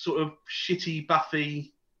 like sort of shitty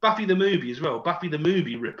Buffy the movie as well, Buffy the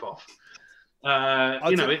movie ripoff.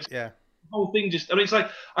 It's the whole thing. Just, I mean, it's like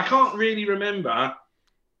I can't really remember.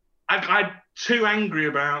 I'm too angry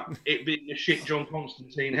about it being a shit John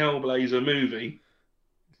Constantine Hellblazer movie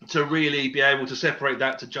to really be able to separate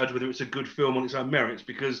that to judge whether it's a good film on its own merits,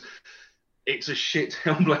 because it's a shit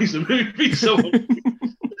Hellblazer movie. So,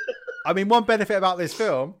 I mean, one benefit about this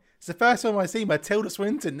film, it's the first film I've seen where Tilda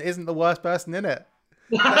Swinton isn't the worst person in it.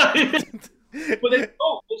 But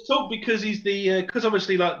let's talk because he's because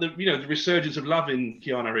obviously like the resurgence of loving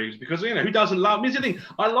Keanu Reeves, because who doesn't love him? Here's the thing,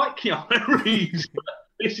 I like Keanu Reeves.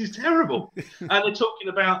 This is terrible. And they're talking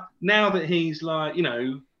about now that he's like,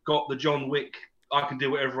 got the John Wick, I can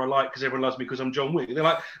do whatever I like because everyone loves me because I'm John Wick. They're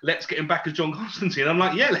like, let's get him back as John Constantine. I'm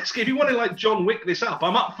like, yeah, let's get, if you want to like John Wick this up,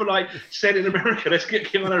 I'm up for like set in America. Let's get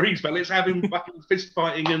Keanu Reeves back. Let's have him fucking fist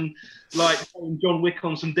fighting and like John Wick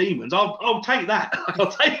on some demons. I'll take that.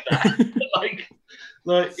 I'll take that. like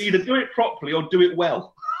either do it properly or do it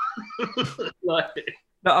well.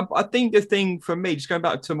 No, I think the thing for me, just going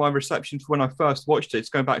back to my reception for when I first watched it, it's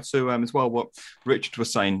going back to as well what Richard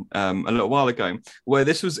was saying a little while ago, where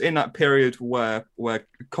this was in that period where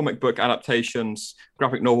comic book adaptations,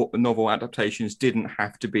 graphic novel adaptations didn't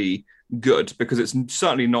have to be good, because it's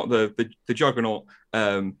certainly not the juggernaut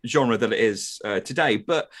genre that it is today.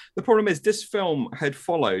 But the problem is this film had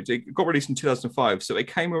followed, it got released in 2005, so it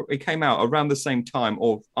came out around the same time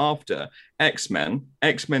or after X-Men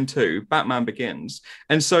 2, Batman Begins.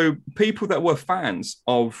 And so people that were fans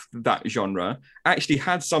of that genre actually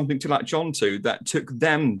had something to latch on to that took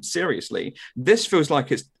them seriously. This feels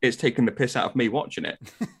like it's taking the piss out of me watching it,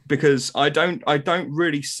 because I don't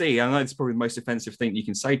really see, I know it's probably the most offensive thing you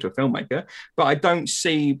can say to a filmmaker, but I don't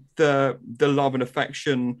see the love and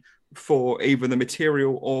affection for either the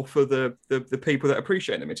material or for the people that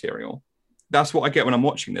appreciate the material. That's what I get when I'm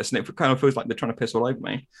watching this, and it kind of feels like they're trying to piss all over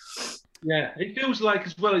me. Yeah, it feels like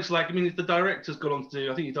as well. It's like, I mean, the director's gone on to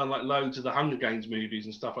do, I think he's done like loads of the Hunger Games movies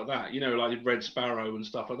and stuff like that, like Red Sparrow and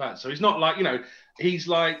stuff like that. So he's not like, he's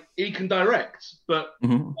like, he can direct, but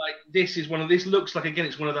like this looks like, again,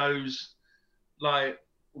 it's one of those, like,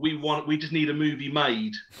 we just need a movie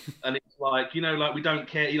made, and it's like, like we don't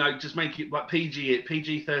care, just make it like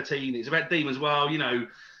PG-13. It's about demons. Well,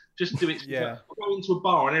 just do it. Yeah. Go into a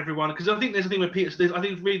bar and everyone, because I think there's a thing with Peter. I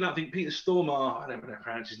think Peter Stormare. I don't know how to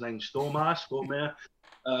pronounce his name. Stormare.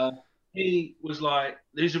 He was like,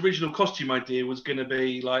 his original costume idea was going to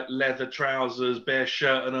be like leather trousers, bare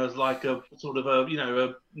shirt, and as like a sort of a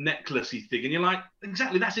a necklacey thing. And you're like,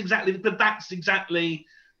 that's exactly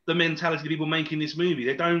the mentality of people making this movie.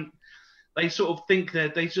 They just sort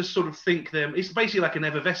of think them. It's basically like an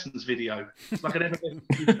Effervescence video. It's like an Effervescence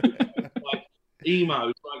video. Like emo,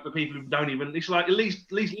 like for people who don't even. It's like at least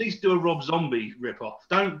do a Rob Zombie ripoff.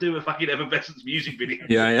 Don't do a fucking Effervescence music video.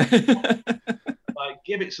 Yeah. Like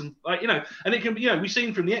give it some, like and it can be. We've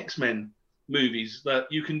seen from the X-Men movies that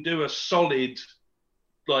you can do a solid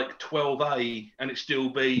like 12A and it still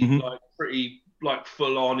be like pretty like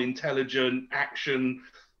full on intelligent action.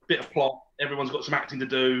 Bit of plot, everyone's got some acting to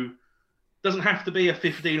do. Doesn't have to be a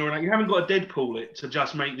 15 or an 8. You haven't got to Deadpool it to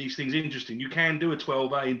just make these things interesting. You can do a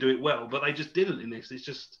 12A and do it well, but they just didn't in this. It's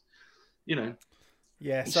just,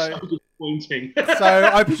 Yeah, so disappointing. So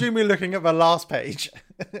I presume we're looking at the last page.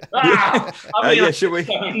 Yeah, should we?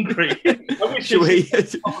 So angry. Should we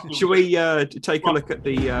take a look at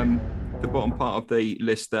the bottom part of the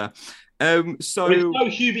list there? So there's no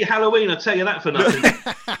Hubie Halloween, I'll tell you that for nothing.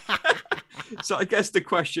 So I guess the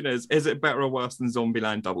question is it better or worse than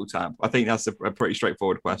Zombieland Double Tap? I think that's a pretty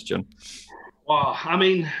straightforward question. Well, I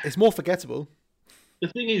mean, it's more forgettable. The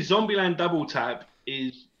thing is, Zombieland Double Tap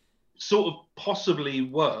is sort of possibly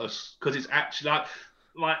worse because it's actually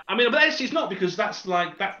like I mean, but it's not, because that's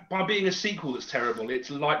like that by being a sequel that's terrible.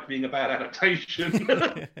 It's like being a bad adaptation.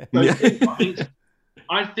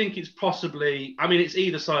 I think it's possibly. I mean, it's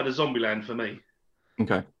either side of Zombieland for me.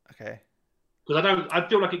 Okay. Because I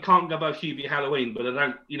feel like it can't go above Hubie Halloween, but I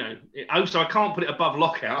don't, also I can't put it above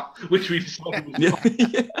Lockout, which we've decided was yeah.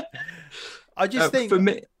 I just think, for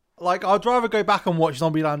me, like, I'd rather go back and watch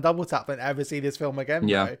Zombieland Double Tap than ever see this film again.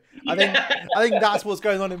 Yeah. I think that's what's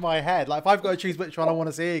going on in my head. Like, if I've got to choose which one I want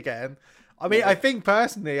to see again, I mean, I think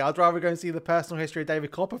personally, I'd rather go and see The Personal History of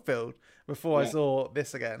David Copperfield before I saw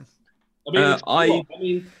this again. I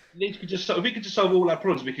mean, if we could just solve all our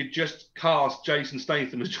problems, we could just cast Jason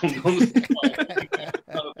Statham as John Constantine.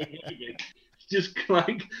 Just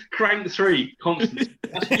like crank 3 constantly.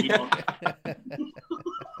 That's what we want.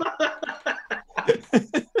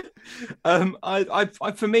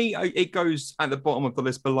 For me, it goes at the bottom of the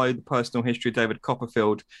list below the personal history of David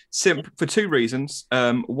Copperfield, for two reasons.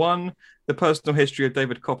 One, the personal history of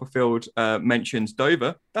David Copperfield mentions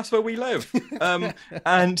Dover. That's where we live.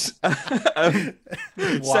 And second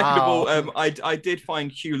of all, I did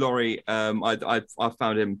find Hugh Laurie. I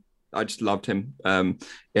found him. I just loved him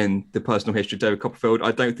in the personal history of David Copperfield.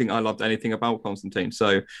 I don't think I loved anything about Constantine.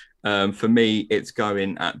 So for me, it's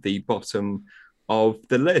going at the bottom of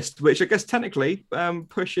the list, which I guess technically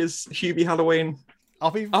pushes Hubie Halloween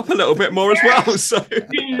up a little bit more as well. So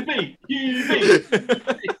Hubie.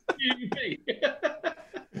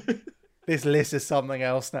 This list is something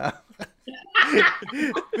else now.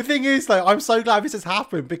 The thing is, though, I'm so glad this has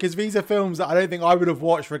happened because these are films that I don't think I would have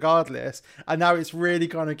watched regardless, and now it's really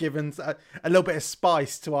kind of given a little bit of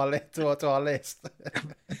spice to our list.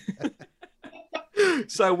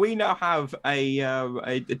 So we now have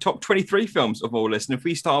a top 23 films of all lists, and if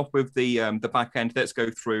we start off with the back end, let's go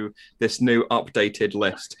through this new updated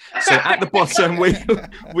list. So at the bottom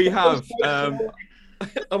we have.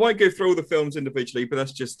 I won't go through all the films individually, but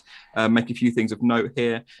let's just make a few things of note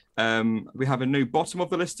here. We have a new bottom of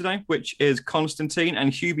the list today, which is Constantine,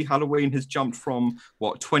 and Hubie Halloween has jumped from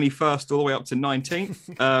 21st all the way up to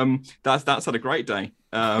 19th. That's had a great day.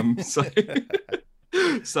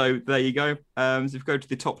 So there you go. So if we go to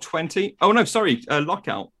the top 20. Oh no, sorry,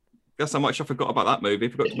 Lockout. That's how much I forgot about that movie. I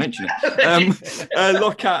forgot to mention it.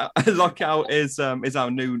 Lockout is our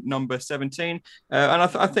new number 17, and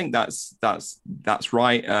I think that's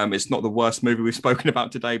right. It's not the worst movie we've spoken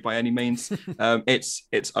about today by any means.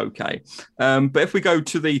 It's okay. But if we go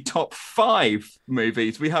to the top 5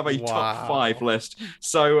 movies, we have a top 5 list.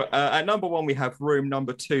 So at number 1 we have Room.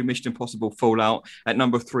 Number 2, Mission Impossible: Fallout. At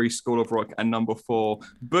number 3, School of Rock. And number 4,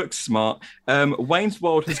 Booksmart. Wayne's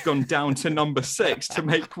World has gone down to number 6 to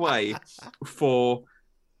make way for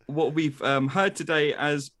what we've heard today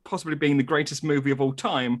as possibly being the greatest movie of all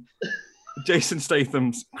time, Jason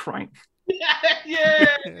Statham's Crank.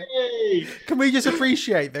 Yay! Can we just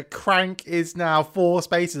appreciate that Crank is now 4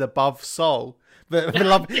 spaces above Soul, the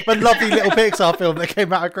lovely little Pixar film that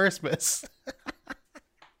came out at Christmas?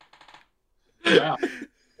 Wow.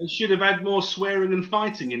 It should have had more swearing and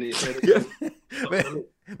fighting in it.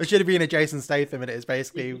 There should have been a Jason Statham in it. It's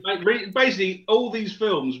basically all these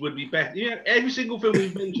films would be better. Yeah, every single film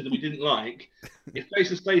we've mentioned that we didn't like, if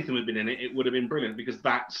Jason Statham had been in it, it would have been brilliant because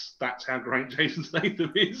that's how great Jason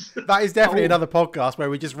Statham is. That is definitely another podcast where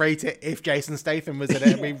we just rate it if Jason Statham was in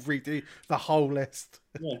it and we redo the whole list.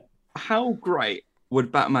 Yeah. How great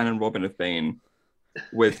would Batman and Robin have been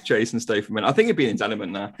with Jason Statham? I think it'd be an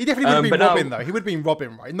element there. He definitely would have been Robin, though. He would have been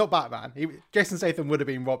Robin, right? Not Batman. Jason Statham would have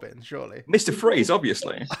been Robin, surely. Mr. Freeze,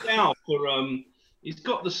 obviously. He's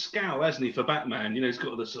got the scowl, hasn't he, for Batman? You know, he's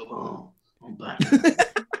got the sort of, I'm Batman.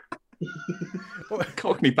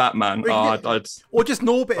 Cockney Batman. Or just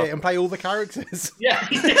Norbit it and play all the characters. Yeah.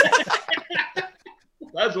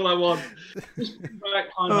 That's what I want. Just bring back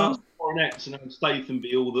High Coronets and have Statham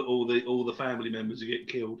be all the family members who get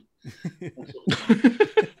killed.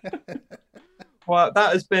 Well,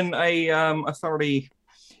 that has been a thoroughly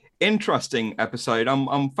interesting episode.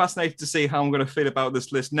 I'm fascinated to see how I'm going to feel about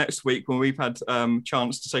this list next week when we've had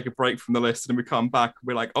chance to take a break from the list and we come back.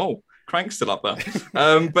 We're like, oh, Crank's still up there.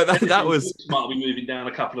 But that was might be moving down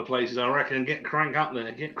a couple of places, I reckon. Get Crank up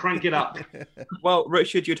there. Crank it up. Well,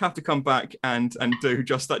 Richard, you'd have to come back and do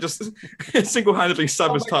just that. Just single-handedly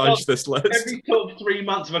sabotage this list. Every 3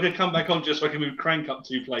 months, if I could come back on just so I can move Crank up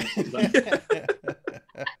 2 places.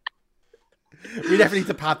 We definitely need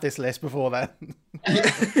to pad this list before then.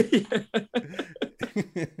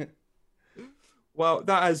 Well,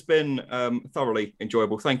 that has been thoroughly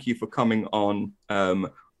enjoyable. Thank you for coming on,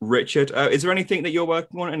 Richard. Is there anything that you're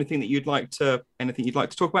working on? Anything that you'd like to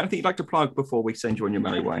talk about? Anything you'd like to plug before we send you on your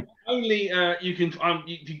merry way? Only you can.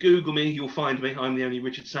 If you Google me, you'll find me. I'm the only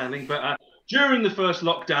Richard Sandling. But during the first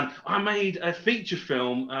lockdown, I made a feature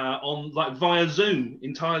film via Zoom,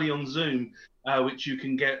 entirely on Zoom, which you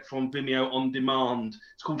can get from Vimeo on demand.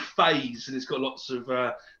 It's called Phase, and it's got lots of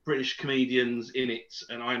British comedians in it,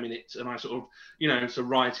 and I'm in it, and I sort of,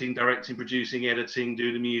 writing, directing, producing, editing,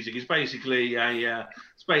 do the music. It's basically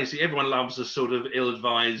everyone loves a sort of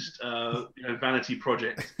ill-advised, vanity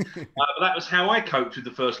project. But that was how I coped with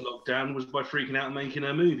the first lockdown, was by freaking out and making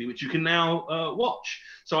a movie, which you can now watch.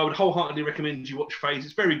 So I would wholeheartedly recommend you watch Phase.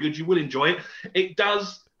 It's very good. You will enjoy it. It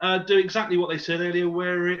does do exactly what they said earlier,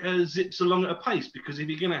 where it zips along at a pace, because if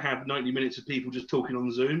you're going to have 90 minutes of people just talking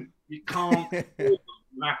on Zoom, you can't.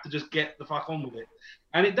 You have to just get the fuck on with it.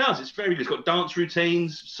 And it does. It's very good. It's got dance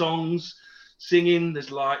routines, songs, singing.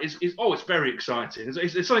 There's it's very exciting.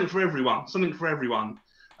 It's something for everyone.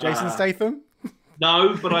 Jason Statham?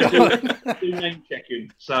 No, but I do name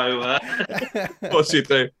checking. So, Of course you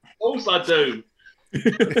do. Of course I do.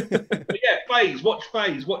 But yeah, Phase. Watch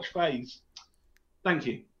Phase. Thank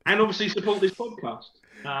you. And obviously support this podcast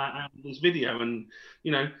and this video and,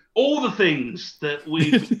 all the things that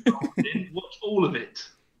we've been in. Watch all of it.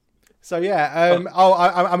 So yeah,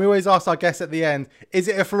 I'm always asked our guests at the end, is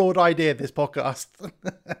it a flawed idea, this podcast?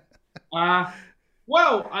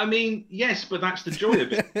 Well, I mean, yes, but that's the joy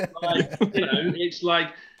of it. Like, it's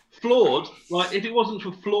like flawed. Like, if it wasn't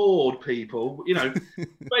for flawed people,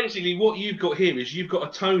 basically what you've got here is you've got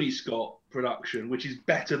a Tony Scott production, which is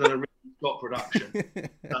better than a Ridley Scott production.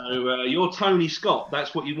 So you're Tony Scott.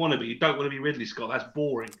 That's what you want to be. You don't want to be Ridley Scott. That's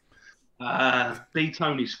boring. Be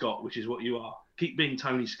Tony Scott, which is what you are. Keep being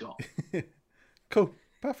Tony Scott. Cool.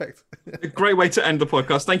 Perfect. A great way to end the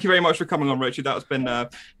podcast. Thank you very much for coming on, Richard. That has been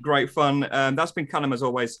great fun. That's been Callum as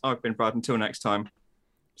always. I've been Brad. Until next time.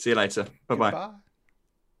 See you later. Bye-bye. Goodbye.